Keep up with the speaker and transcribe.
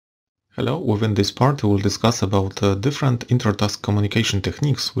Hello, within this part we will discuss about different intertask communication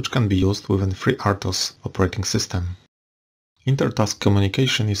techniques which can be used within FreeRTOS operating system. Intertask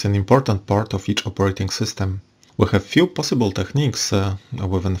communication is an important part of each operating system. We have few possible techniques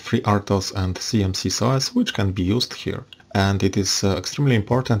within FreeRTOS and CMCSOS which can be used here. And it is extremely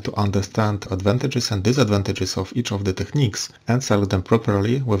important to understand advantages and disadvantages of each of the techniques and select them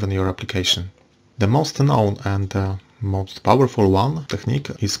properly within your application. The most known and most powerful one technique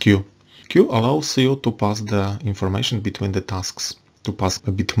is queue. Queue allows you to pass the information between the tasks, to pass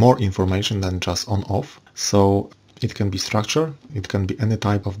a bit more information than just on-off. So it can be structure, it can be any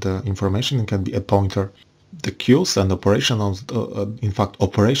type of the information, it can be a pointer. The queues and operations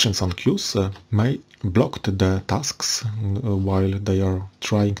on queues may block the tasks while they are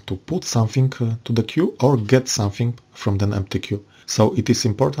trying to put something to the queue or get something from the empty queue. So it is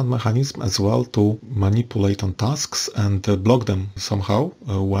important mechanism as well to manipulate on tasks and block them somehow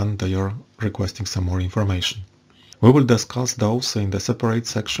when they are requesting some more information. We will discuss those in the separate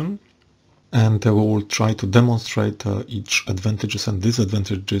section, and we will try to demonstrate each advantages and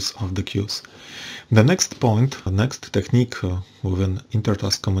disadvantages of the queues. The next point, the next technique within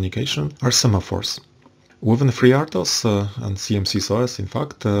intertask communication are semaphores. Within FreeRTOS and CMCSOS, in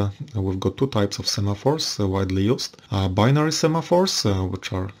fact, we've got two types of semaphores widely used. Binary semaphores,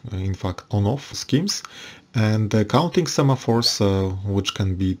 which are in fact on-off schemes, and counting semaphores, which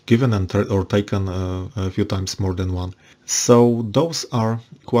can be given or taken a few times more than one. So those are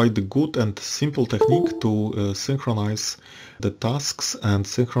quite good and simple technique to synchronize the tasks and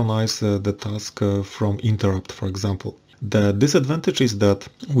synchronize the task from interrupt, for example. The disadvantage is that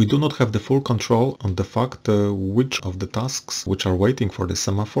we do not have the full control on the fact which of the tasks which are waiting for the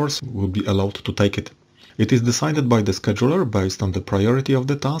semaphores will be allowed to take it. It is decided by the scheduler based on the priority of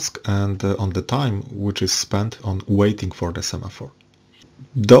the task and on the time which is spent on waiting for the semaphore.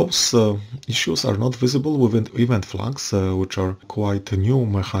 Those issues are not visible within event flags, which are quite a new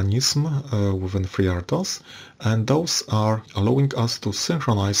mechanism within FreeRTOS, and those are allowing us to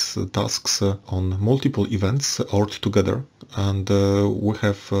synchronize tasks on multiple events all together. And we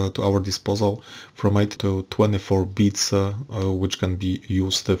have to our disposal from 8 to 24 bits which can be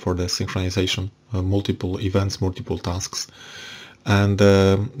used for the synchronization, multiple events, multiple tasks. And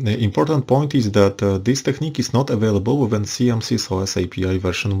the important point is that this technique is not available within CMCSOS API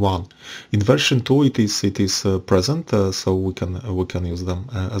version 1. In version 2 it is present, so we can use them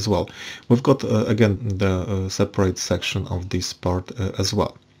as well. We've got again the separate section of this part as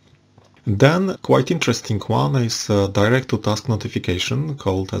well. Then quite interesting one is direct to task notification,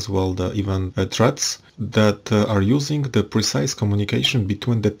 called as well the event threads, that are using the precise communication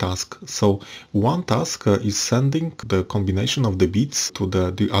between the tasks. So one task is sending the combination of the bits to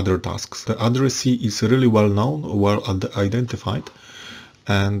the other tasks. The addressee is really well known, well identified,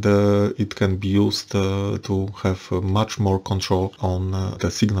 and it can be used to have much more control on the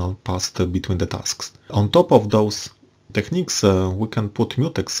signal passed between the tasks. On top of those techniques, we can put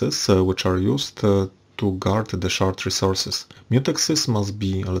mutexes which are used to guard the shared resources. Mutexes must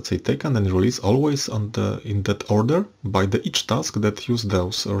be, let's say, taken and released always in that order by each task that use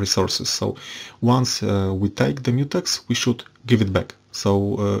those resources. So once we take the mutex, we should give it back.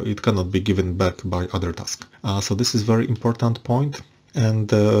 So it cannot be given back by other tasks. So this is very important point. And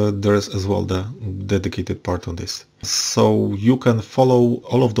there is as well the dedicated part on this. So you can follow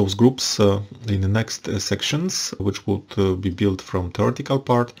all of those groups in the next sections, which would be built from theoretical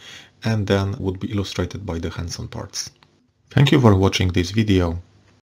part and then would be illustrated by the hands-on parts. Thank you for watching this video.